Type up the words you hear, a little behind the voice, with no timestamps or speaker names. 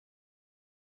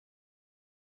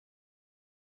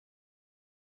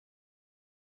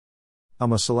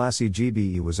Amha Selassie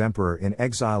I was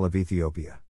Emperor-in-exile of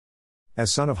Ethiopia.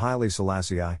 As son of Haile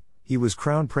Selassie I, he was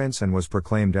crown prince and was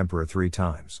proclaimed emperor 3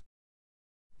 times.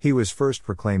 He was first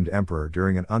proclaimed emperor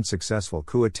during an unsuccessful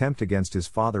coup attempt against his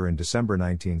father in December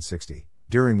 1960,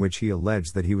 during which he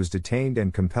alleged that he was detained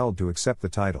and compelled to accept the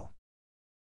title.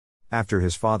 After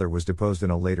his father was deposed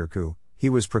in a later coup, he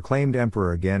was proclaimed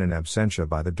emperor again in absentia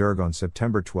by the Derg on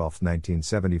September 12,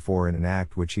 1974 in an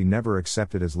act which he never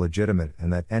accepted as legitimate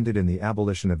and that ended in the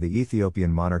abolition of the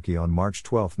Ethiopian monarchy on March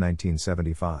 12,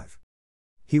 1975.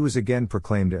 He was again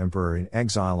proclaimed emperor in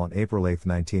exile on April 8,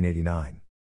 1989.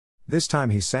 This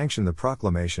time he sanctioned the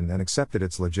proclamation and accepted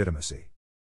its legitimacy.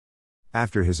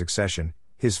 After his accession,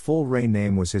 his full reign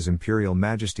name was His Imperial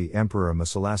Majesty Emperor Amha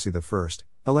Selassie I,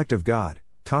 elect of God,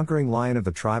 conquering lion of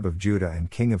the tribe of Judah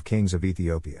and king of kings of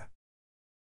Ethiopia.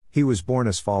 He was born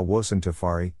Asfaw Wossen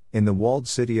Tafari, in the walled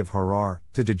city of Harari,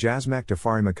 to Dejazmak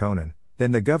Tafari Makonnen,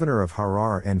 then the governor of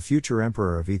Harari and future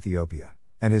emperor of Ethiopia,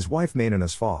 and his wife Mainan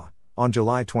Asfaw, on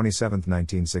July 27,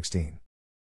 1916.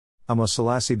 Amha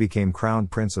Selassie became Crown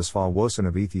Prince Asfaw Wossen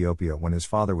of Ethiopia when his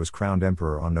father was crowned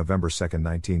emperor on November 2,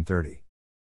 1930.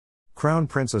 Crown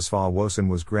Prince Asfaw Wossen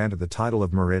was granted the title of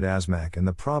Murid Azmak in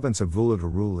the province of Vula to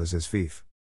rule as his fief.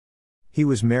 He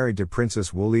was married to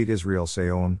Princess Wulit Israel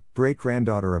Seon,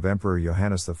 great-granddaughter of Emperor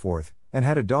Johannes IV, and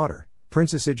had a daughter,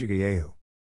 Princess Ijigayehu.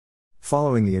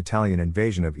 Following the Italian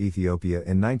invasion of Ethiopia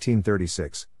in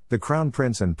 1936, the Crown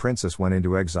Prince and Princess went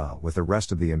into exile with the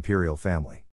rest of the imperial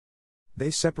family. They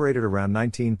separated around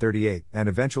 1938 and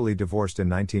eventually divorced in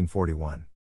 1941.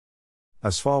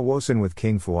 Asfaw Wossen with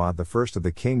King Fuad I of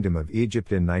the Kingdom of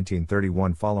Egypt in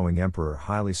 1931. Following Emperor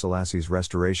Haile Selassie's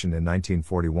restoration in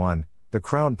 1941, the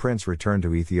Crown Prince returned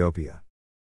to Ethiopia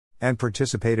and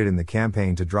participated in the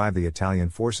campaign to drive the Italian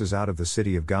forces out of the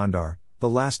city of Gondar, the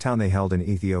last town they held in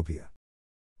Ethiopia.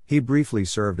 He briefly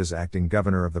served as acting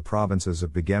governor of the provinces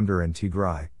of Begemder and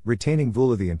Tigray, retaining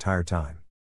Vula the entire time.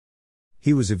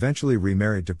 He was eventually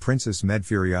remarried to Princess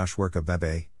Medfiriashwerk of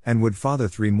Bebe, and would father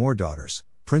 3 more daughters,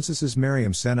 Princesses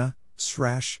Mariam Sena,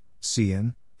 Srash,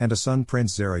 Sian, and a son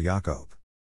Prince Zara Yacob.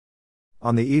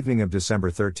 On the evening of December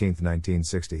 13,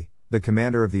 1960, the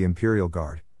commander of the Imperial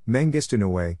Guard, Mengistu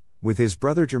Niwe, with his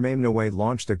brother Jermaine Niwe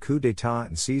launched a coup d'état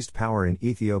and seized power in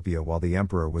Ethiopia while the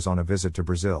emperor was on a visit to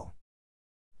Brazil.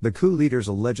 The coup leaders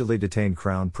allegedly detained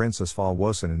Crown Prince Asfaw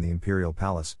Wossen in the Imperial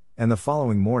Palace, and the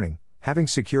following morning, having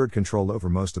secured control over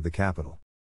most of the capital,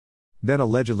 then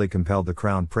allegedly compelled the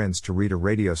Crown Prince to read a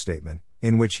radio statement,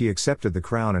 in which he accepted the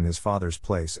crown in his father's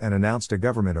place and announced a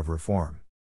government of reform.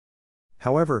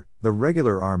 However, the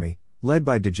regular army, led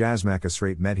by Dejazmak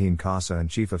Asrate Medhin Kasa and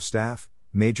Chief of Staff,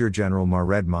 Major General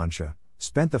Mared Mancha,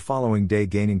 spent the following day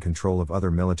gaining control of other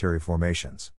military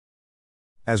formations,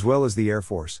 as well as the Air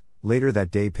Force. Later that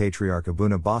day, Patriarch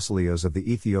Abuna Basilios of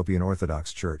the Ethiopian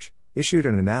Orthodox Church issued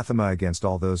an anathema against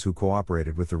all those who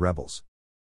cooperated with the rebels.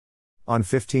 On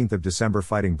 15th of December,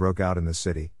 fighting broke out in the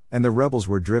city, and the rebels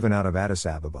were driven out of Addis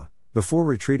Ababa. Before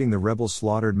retreating, the rebels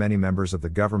slaughtered many members of the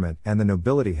government and the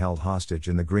nobility held hostage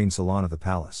in the Green Salon of the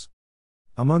palace.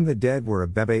 Among the dead were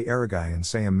Abebe Aragai and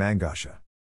Sayam Mangasha.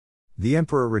 The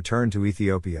emperor returned to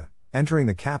Ethiopia, entering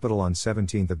the capital on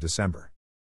 17th of December.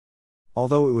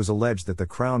 Although it was alleged that the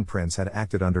Crown Prince had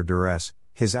acted under duress,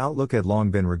 his outlook had long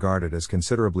been regarded as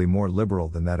considerably more liberal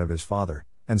than that of his father,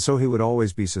 and so he would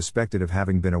always be suspected of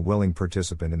having been a willing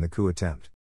participant in the coup attempt.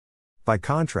 By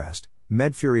contrast,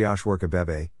 Medfiriashwerk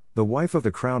Abebe, the wife of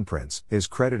the Crown Prince, is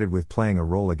credited with playing a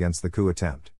role against the coup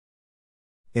attempt.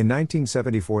 In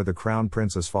 1974, the Crown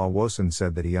Prince Asfaw Wossen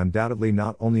said that he undoubtedly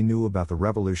not only knew about the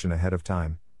revolution ahead of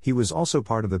time, he was also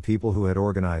part of the people who had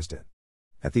organized it.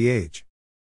 At the age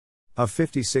of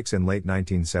 56 in late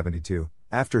 1972,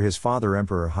 after his father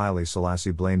Emperor Haile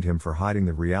Selassie blamed him for hiding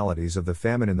the realities of the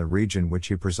famine in the region which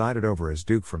he presided over as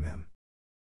Duke from him,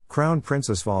 Crown Prince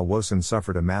Asfaw Wossen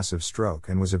suffered a massive stroke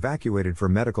and was evacuated for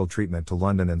medical treatment to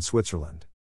London and Switzerland.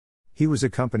 He was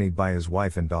accompanied by his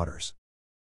wife and daughters.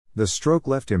 The stroke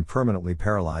left him permanently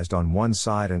paralyzed on one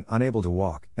side and unable to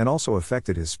walk, and also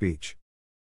affected his speech.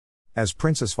 As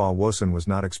Prince Asfaw Wossen was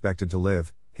not expected to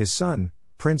live, his son,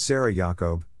 Prince Zara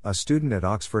Yacob, a student at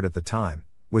Oxford at the time,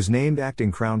 was named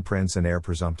acting Crown Prince and heir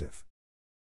presumptive.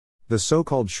 The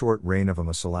so-called short reign of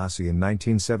Amha Selassie in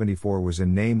 1974 was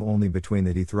in name only between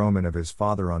the dethronement of his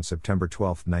father on September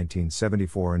 12,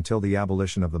 1974 until the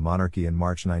abolition of the monarchy in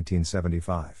March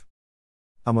 1975.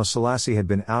 Amha Selassie had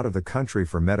been out of the country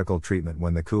for medical treatment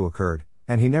when the coup occurred,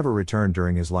 and he never returned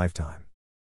during his lifetime.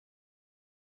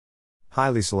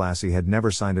 Haile Selassie had never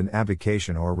signed an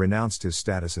abdication or renounced his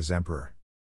status as emperor.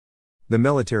 The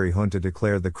military junta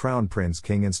declared the crown prince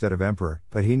king instead of emperor,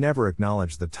 but he never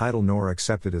acknowledged the title nor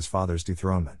accepted his father's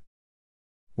dethronement.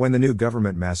 When the new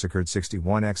government massacred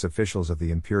 61 ex-officials of the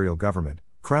imperial government,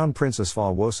 Crown Prince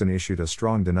Asfaw Wossen issued a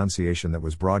strong denunciation that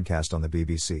was broadcast on the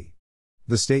BBC.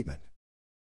 The statement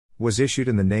was issued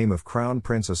in the name of Crown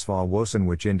Prince Asfaw Wossen,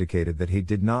 which indicated that he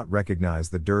did not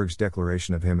recognize the Derg's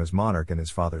declaration of him as monarch in his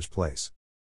father's place.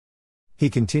 He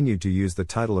continued to use the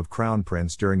title of Crown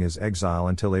Prince during his exile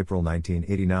until April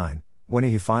 1989, when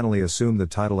he finally assumed the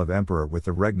title of Emperor with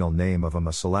the regnal name of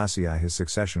Amha Selassie I. His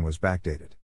succession was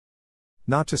backdated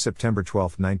not to September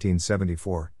 12,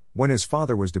 1974, when his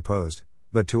father was deposed,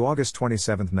 but to August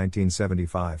 27,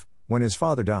 1975, when his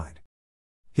father died.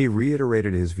 He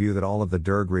reiterated his view that all of the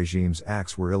Derg regime's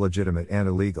acts were illegitimate and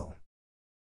illegal.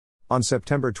 On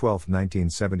September 12,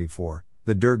 1974,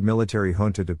 the Derg military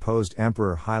junta deposed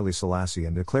Emperor Haile Selassie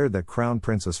and declared that Crown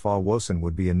Prince Asfaw Wossen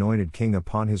would be anointed king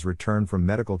upon his return from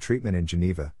medical treatment in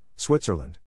Geneva,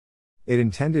 Switzerland. It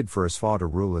intended for Asfaw to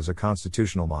rule as a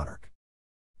constitutional monarch.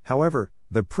 However,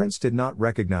 the prince did not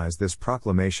recognize this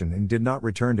proclamation and did not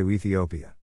return to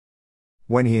Ethiopia.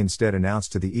 When he instead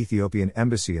announced to the Ethiopian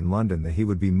embassy in London that he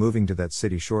would be moving to that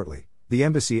city shortly, the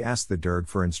embassy asked the Derg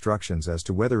for instructions as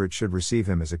to whether it should receive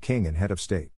him as a king and head of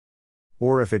state,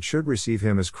 or if it should receive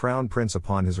him as crown prince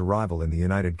upon his arrival in the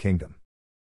United Kingdom.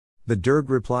 The Derg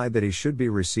replied that he should be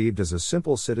received as a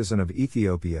simple citizen of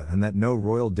Ethiopia and that no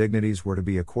royal dignities were to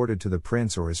be accorded to the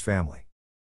prince or his family.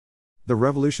 The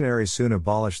revolutionaries soon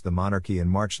abolished the monarchy in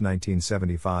March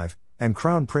 1975, and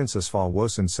Crown Prince Asfaw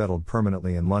Wossen settled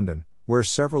permanently in London, where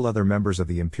several other members of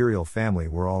the imperial family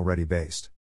were already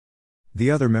based. The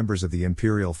other members of the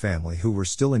imperial family who were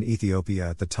still in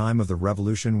Ethiopia at the time of the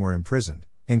revolution were imprisoned,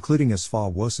 including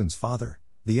Asfaw Wossen's father,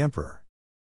 the emperor,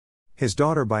 his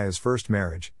daughter by his first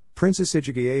marriage, Princess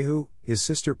Ijigayehu, his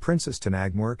sister Princess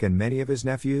Tanagmurk, and many of his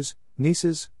nephews,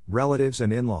 nieces, relatives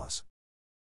and in-laws.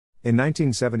 In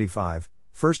 1975,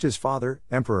 first his father,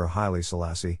 Emperor Haile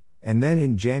Selassie, and then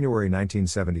in January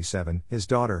 1977, his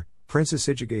daughter, Princess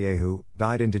Ijigayehu,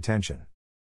 died in detention.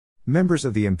 Members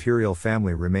of the imperial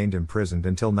family remained imprisoned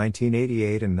until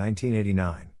 1988 and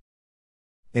 1989.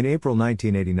 In April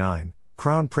 1989,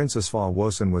 Crown Prince Asfaw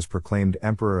Wossen was proclaimed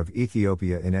Emperor of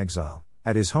Ethiopia in exile,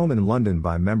 at his home in London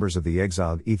by members of the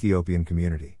exiled Ethiopian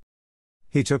community.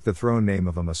 He took the throne name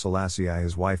of Amha Selassie I.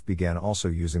 His wife began also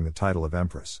using the title of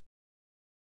Empress.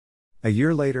 A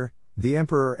year later, the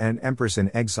Emperor and Empress in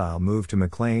exile moved to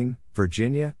McLean,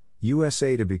 Virginia,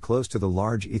 USA to be close to the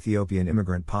large Ethiopian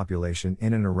immigrant population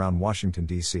in and around Washington,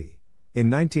 D.C. In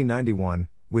 1991,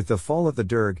 with the fall of the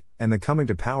Derg, and the coming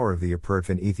to power of the Emperor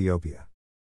in Ethiopia,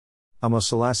 Amha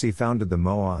Selassie founded the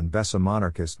Moa and Bessa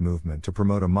monarchist movement to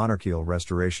promote a monarchical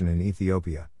restoration in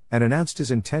Ethiopia, and announced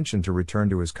his intention to return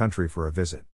to his country for a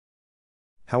visit.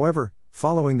 However,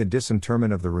 following the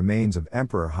disinterment of the remains of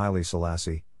Emperor Haile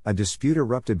Selassie, a dispute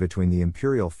erupted between the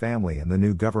imperial family and the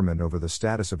new government over the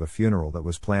status of a funeral that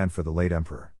was planned for the late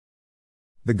emperor.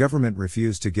 The government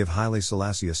refused to give Haile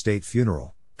Selassie a state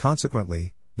funeral.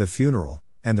 Consequently, the funeral,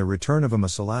 and the return of Amha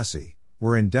Selassie,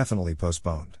 were indefinitely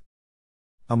postponed.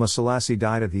 Amha Selassie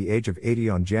died at the age of 80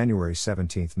 on January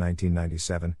 17,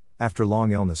 1997, after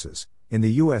long illnesses, in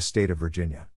the U.S. state of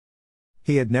Virginia.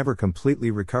 He had never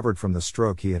completely recovered from the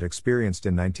stroke he had experienced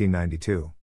in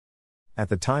 1992. At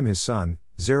the time his son,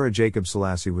 Zara Jacob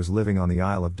Selassie, was living on the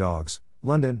Isle of Dogs,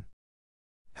 London.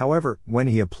 However, when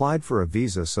he applied for a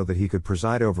visa so that he could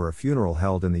preside over a funeral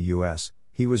held in the U.S.,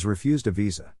 he was refused a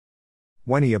visa.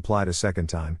 When he applied a second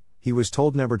time, he was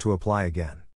told never to apply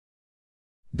again.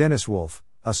 Dennis Wolfe,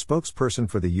 a spokesperson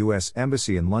for the U.S.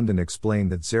 Embassy in London,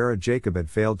 explained that Zara Jacob had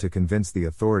failed to convince the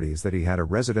authorities that he had a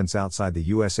residence outside the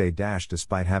USA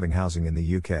despite having housing in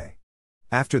the UK.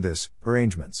 After this,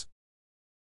 arrangements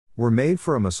were made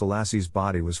for Amha Selassie's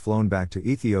body was flown back to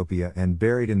Ethiopia and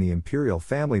buried in the imperial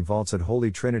family vaults at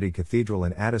Holy Trinity Cathedral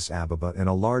in Addis Ababa in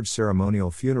a large ceremonial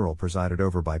funeral presided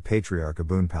over by Patriarch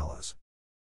Abun Palas.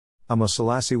 Amha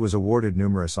Selassie was awarded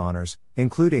numerous honors,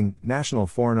 including National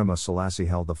Foreign. Amha Selassie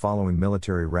held the following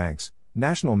military ranks.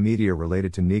 National media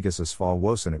related to Negus Asfaw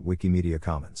Wossen at Wikimedia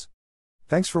Commons.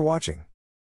 Thanks for watching.